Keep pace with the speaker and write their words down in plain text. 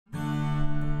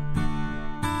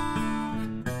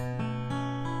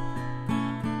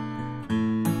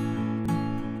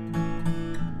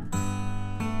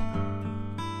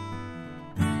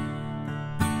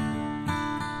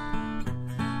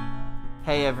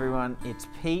Hey everyone, it's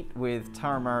Pete with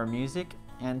Turramusic,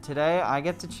 and today I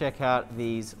get to check out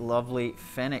these lovely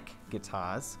Fenech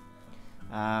guitars.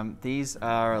 These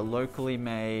are a locally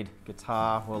made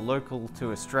guitar, well, local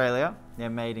to Australia. They're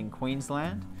made in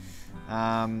Queensland.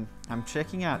 I'm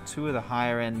checking out two of the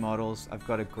higher end models. I've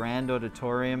got a Grand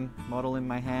Auditorium model in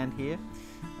my hand here,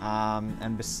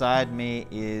 and beside me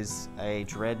is a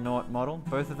Dreadnought model.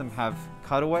 Both of them have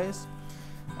cutaways,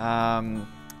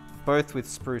 both with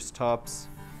spruce tops.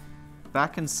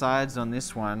 Back and sides on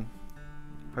this one,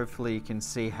 hopefully you can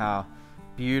see how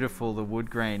beautiful the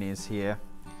wood grain is here,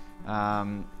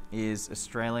 is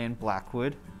Australian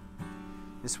blackwood.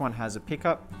 This one has a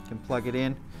pickup, you can plug it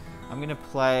in. I'm going to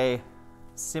play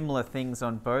similar things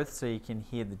on both so you can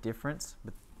hear the difference,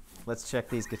 but let's check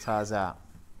these guitars out.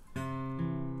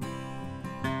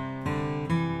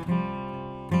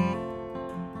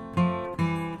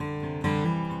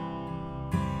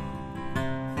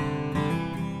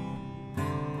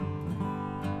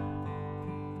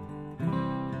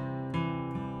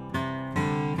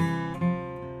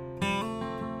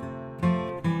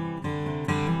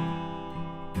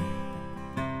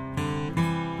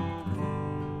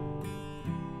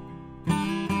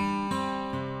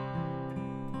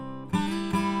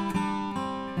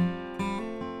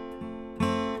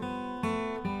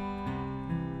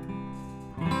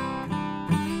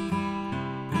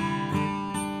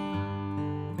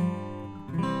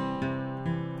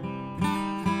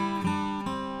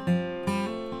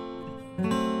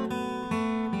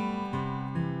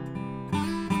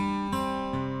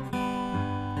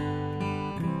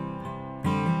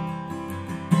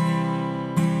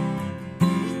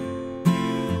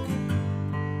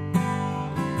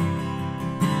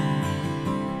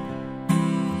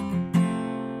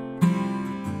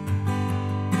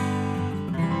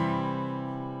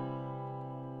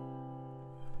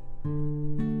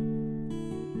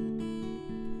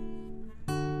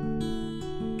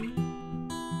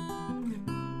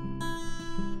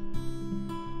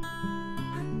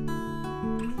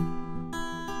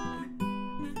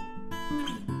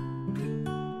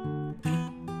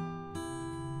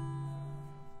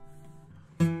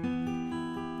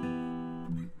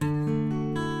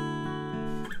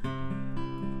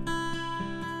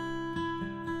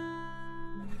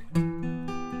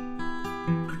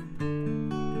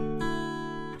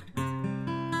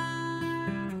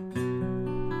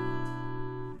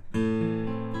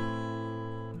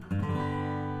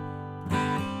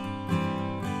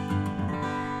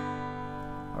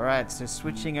 Alright, so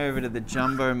switching over to the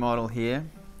jumbo model here,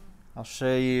 I'll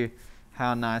show you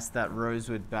how nice that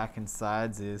rosewood back and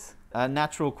sides is. A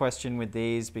natural question with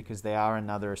these, because they are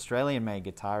another Australian made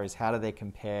guitar, is how do they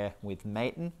compare with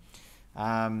Maton?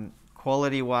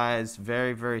 Quality wise,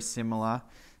 very, very similar.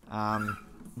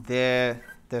 The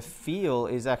feel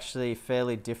is actually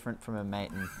fairly different from a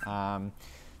Maton.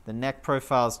 The neck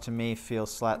profiles to me feel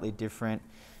slightly different.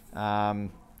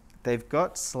 They've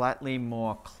got slightly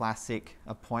more classic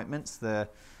appointments, the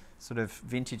sort of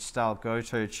vintage style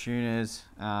Goto tuners.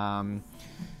 To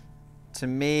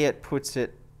me, it puts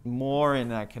it more in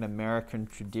like an American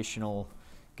traditional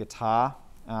guitar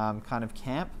kind of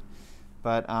camp,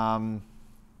 but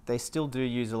they still do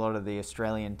use a lot of the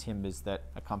Australian timbers that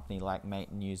a company like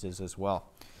Maton uses as well.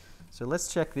 So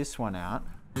let's check this one out.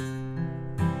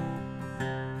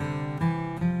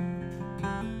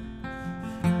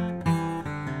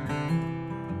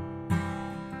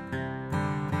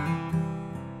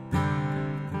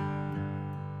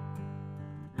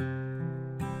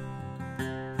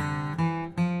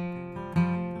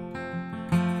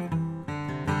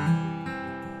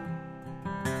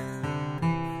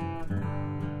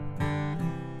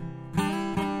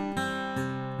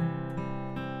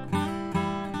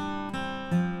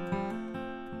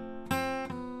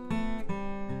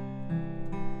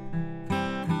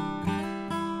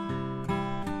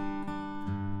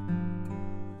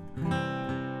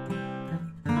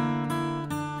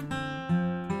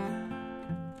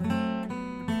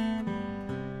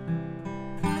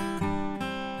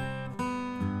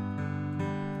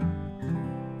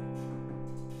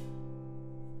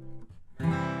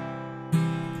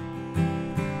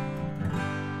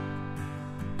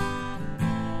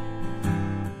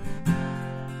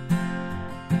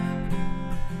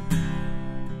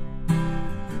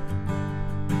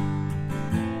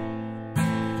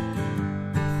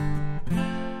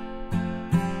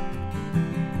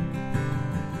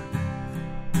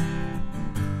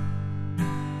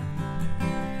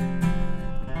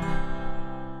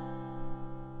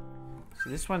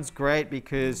 This one's great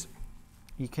because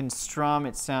you can strum,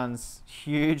 it sounds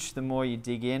huge the more you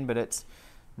dig in, but it's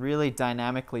really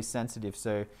dynamically sensitive,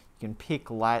 so you can pick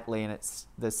lightly and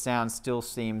the sound still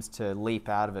seems to leap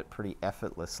out of it pretty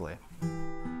effortlessly.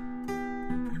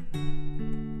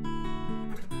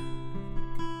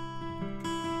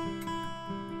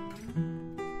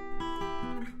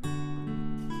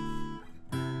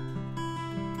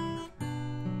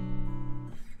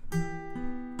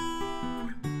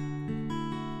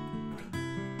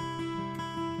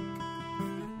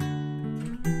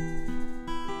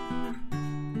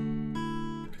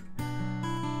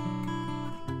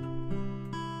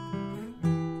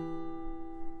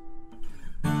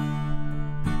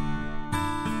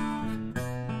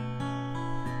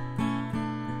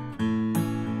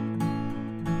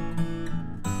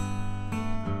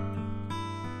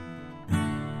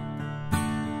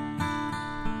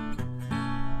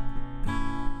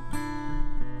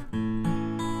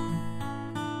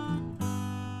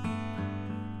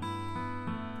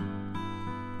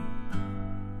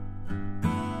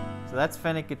 So that's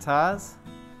Fenech Guitars.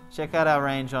 Check out our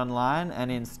range online and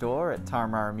in store at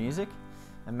turramusic,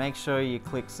 and make sure you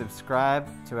click subscribe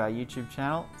to our YouTube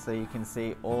channel so you can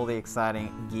see all the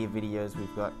exciting gear videos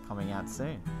we've got coming out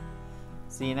soon.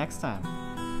 See you next time.